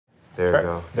There you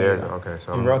go. There you go. Okay,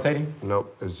 so you rotating?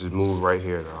 Nope, it's just moved right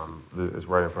here. It's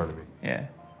right in front of me. Yeah.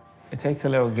 It takes a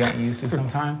little getting used to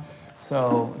sometime.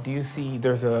 So do you see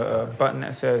there's a button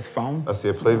that says phone? I see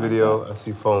a play video, I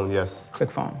see phone, yes. Click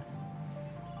phone.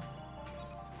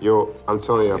 Yo, I'm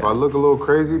telling you, if I look a little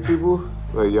crazy, people,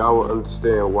 like y'all will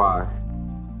understand why.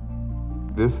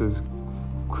 This is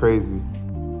crazy.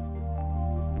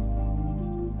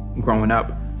 Growing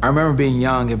up, I remember being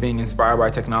young and being inspired by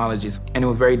technologies, and it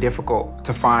was very difficult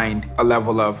to find a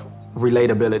level of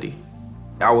relatability.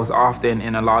 I was often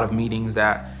in a lot of meetings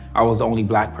that I was the only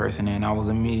black person in. I was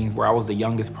in meetings where I was the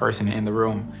youngest person in the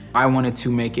room. I wanted to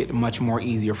make it much more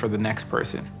easier for the next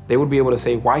person. They would be able to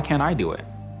say, why can't I do it?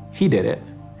 He did it,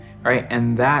 right?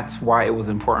 And that's why it was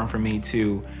important for me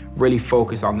to really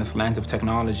focus on this lens of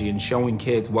technology and showing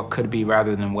kids what could be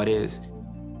rather than what is.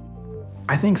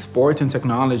 I think sports and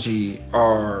technology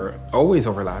are always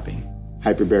overlapping.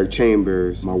 Hyperbaric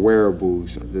chambers, my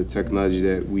wearables, the technology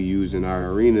that we use in our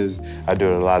arenas. I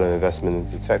do a lot of investment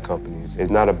into tech companies.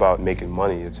 It's not about making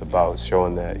money, it's about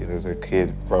showing that there's a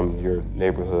kid from your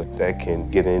neighborhood that can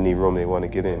get in any room they want to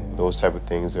get in. Those type of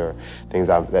things are things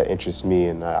that interest me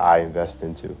and I invest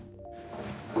into.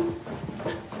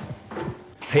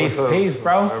 Peace, peace,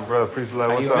 bro. Hey, bro, peace,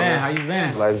 love. What's up, man? How you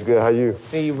been? Life's good. How you?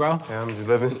 Hey, you, bro. Yeah, I'm just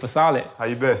living. Super solid. How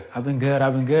you been? I've been good,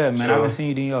 man. Sure. I've been seeing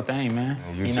you doing your thing, man.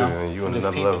 And you too, man. You on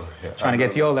another level. Yeah. Trying to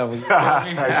get to your level. You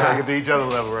trying to get to each other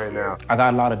level right now. I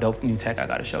got a lot of dope new tech I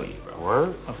got to show you, bro.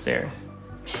 Word? Upstairs.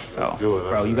 So, do it.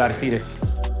 bro, you got to see this.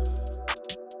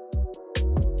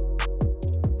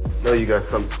 Know you got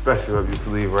something special up your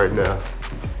sleeve right now.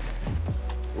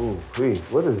 Ooh, please,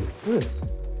 what is this?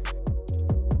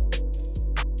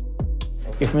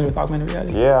 You familiar with augmented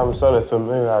reality? Yeah, I'm starting to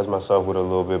familiarize myself with it a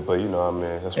little bit, but you know, I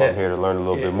mean, that's why I'm here to learn a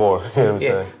little bit more. You know what I'm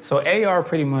saying? So AR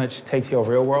pretty much takes your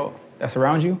real world that's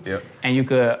around you, and you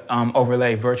could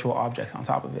overlay virtual objects on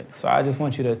top of it. So I just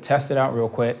want you to test it out real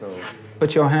quick.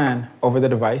 Put your hand over the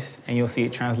device, and you'll see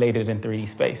it translated in 3D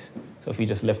space. So if you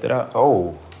just lift it up,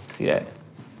 see that?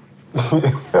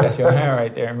 That's your hand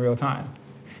right there in real time.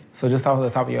 So just off the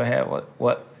top of your head,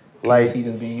 what can you see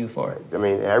this being used for? I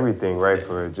mean, everything, right?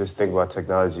 For just think about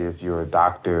technology. If you're a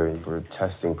doctor and for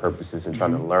testing purposes and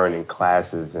trying to learn in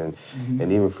classes, and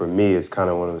even for me, it's kind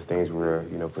of one of those things where,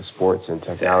 you know, for sports and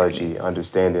technology,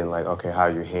 understanding like, okay, how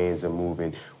your hands are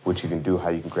moving, what you can do, how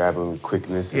you can grab them with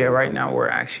quickness. Yeah, right now we're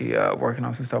actually working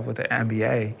on some stuff with the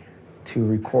NBA to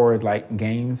record like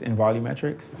games in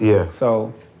volumetrics. Yeah.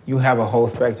 So you have a whole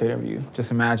spectator view.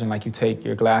 Just imagine like you take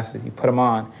your glasses, you put them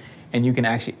on, and you can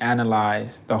actually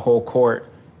analyze the whole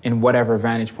court in whatever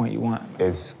vantage point you want.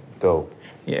 It's dope.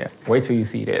 Yeah, wait till you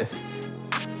see this.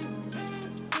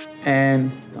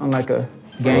 And unlike a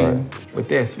game, with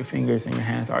this, your fingers and your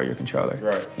hands are your controller.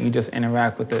 Right. And you just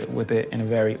interact with it in a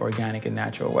very organic and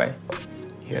natural way.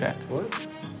 You hear that? What?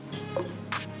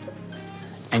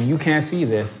 And you can't see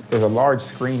this. There's a large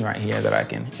screen right here that I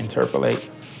can interpolate,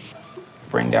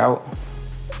 bring out,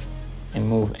 and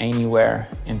move anywhere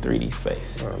in 3D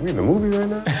space. We in a movie right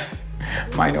now?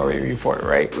 Minority Report,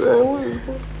 right? Man, what is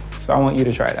this? So I want you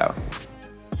to try it out.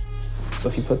 So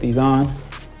if you put these on.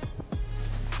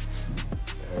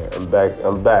 I'm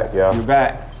back, y'all. You're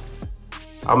back.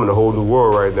 I'm in a whole new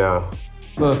world right now.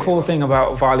 So the cool thing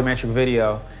about volumetric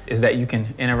video is that you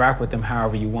can interact with them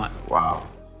however you want. Wow.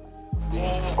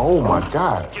 Oh my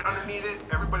God. Get underneath it.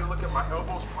 Everybody look at my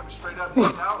elbows pointing straight up,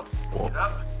 face out. Get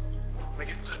up. Make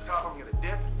it to the top. I'm gonna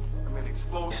dip. I'm gonna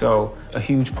explode. So a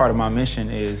huge part of my mission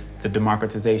is the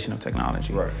democratization of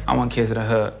technology. Right. I want kids at the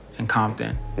hood in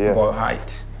Compton, Boyle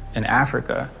Heights, in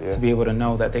Africa to be able to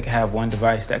know that they could have one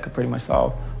device that could pretty much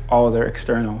solve all their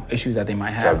external issues that they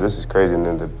might have. Yeah, this is crazy, and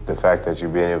then the fact that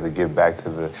you're being able to give back to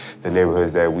the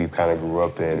neighborhoods that we've kind of grew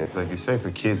up in. Like you say,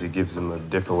 for kids, it gives them a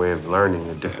different way of learning,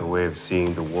 a different way of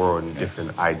seeing the world, and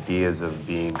different ideas of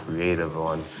being creative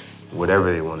on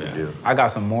whatever they want to do. I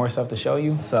got some more stuff to show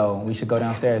you, so we should go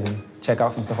downstairs and check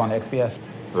out some stuff on the XPS.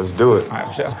 Let's do it. All right,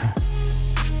 for sure.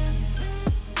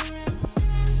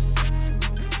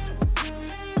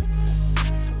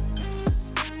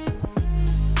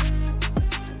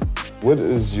 What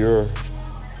is your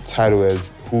title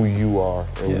as who you are,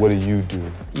 and what do you do?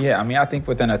 Yeah, I mean, I think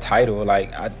within a title,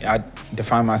 like, I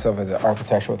define myself as an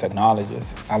architectural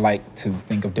technologist. I like to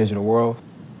think of digital worlds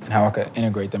and how I could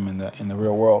integrate them in the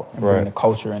real world and bring the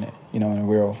culture in it, you know, in a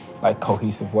real, like,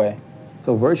 cohesive way.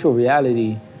 So virtual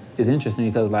reality is interesting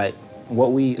because, like,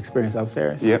 what we experience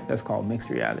upstairs, Yep. that's called mixed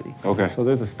reality. Okay. So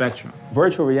there's a spectrum.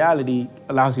 Virtual reality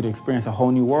allows you to experience a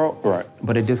whole new world, Right.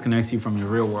 but it disconnects you from your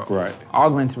real world. Right.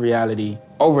 Augmented reality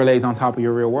overlays on top of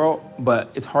your real world, but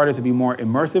it's harder to be more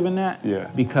immersive in that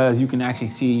because you can actually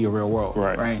see your real world,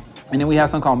 right? And then we have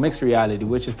something called mixed reality,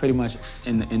 which is pretty much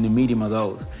in the medium of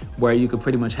those, where you could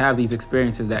pretty much have these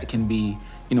experiences that can be,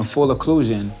 full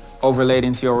occlusion overlaid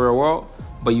into your real world,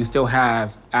 but you still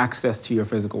have access to your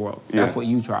physical world. That's what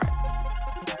you tried.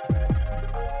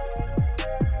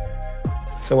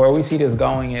 So where we see this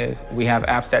going is we have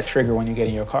apps that trigger when you get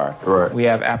in your car. Right. We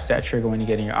have apps that trigger when you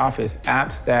get in your office,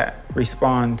 apps that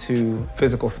respond to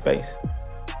physical space.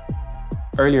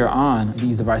 Earlier on,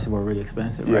 these devices were really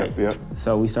expensive, right? Yep.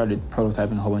 So we started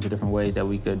prototyping a whole bunch of different ways that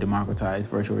we could democratize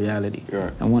virtual reality.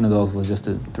 Right. And one of those was just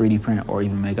to 3D print or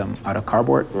even make them out of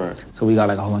cardboard. Right. So we got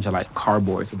like a whole bunch of like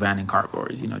cardboards, abandoned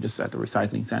cardboards, just at the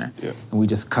recycling center. Yep. And we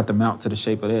just cut them out to the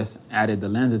shape of this, added the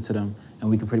lenses to them, and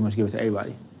we could pretty much give it to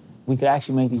everybody. We could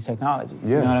actually make these technologies,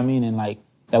 you know what I mean? And like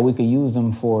that we could use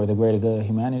them for the greater good of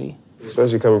humanity.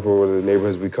 Especially coming from where the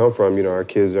neighborhoods we come from, our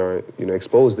kids aren't,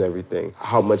 exposed to everything.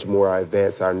 How much more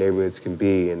advanced our neighborhoods can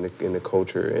be in the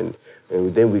culture, and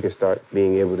then we can start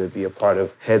being able to be a part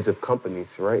of heads of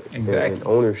companies, right? Exactly. And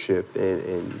ownership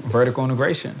and vertical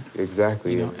integration.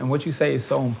 Exactly. And what you say is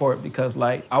so important because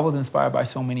like I was inspired by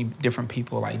so many different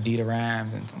people like Dieter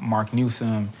Rams and Mark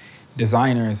Newsom,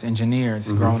 designers,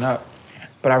 engineers growing up.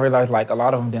 But I realized like a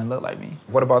lot of them didn't look like me.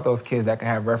 What about those kids that could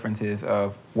have references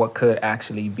of what could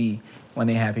actually be when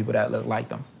they had people that look like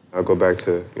them? I'll go back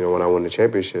to, when I won the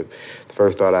championship, the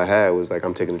first thought I had was like,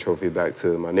 I'm taking the trophy back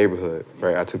to my neighborhood,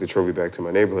 right? I took the trophy back to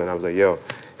my neighborhood and I was like, yo,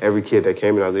 every kid that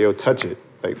came in, I was like, yo, touch it,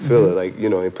 like feel it, like,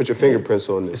 and put your fingerprints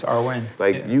on this. It's our win.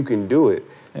 Like you can do it.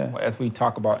 Yeah. As we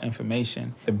talk about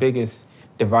information, the biggest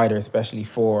divider, especially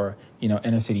for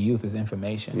inner city youth, is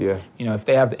information. Yeah. If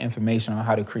they have the information on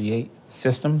how to create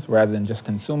systems rather than just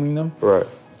consuming them, right,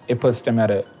 it puts them at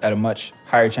a much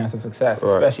higher chance of success,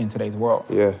 especially in today's world.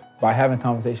 Yeah. By having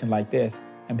conversations like this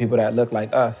and people that look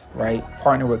like us, right,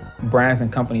 partner with brands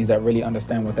and companies that really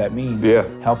understand what that means,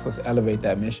 helps us elevate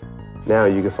that mission. Now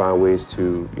you can find ways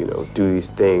to do these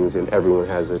things, and everyone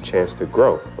has a chance to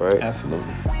grow, right?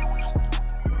 Absolutely.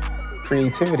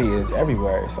 Creativity is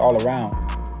everywhere. It's all around.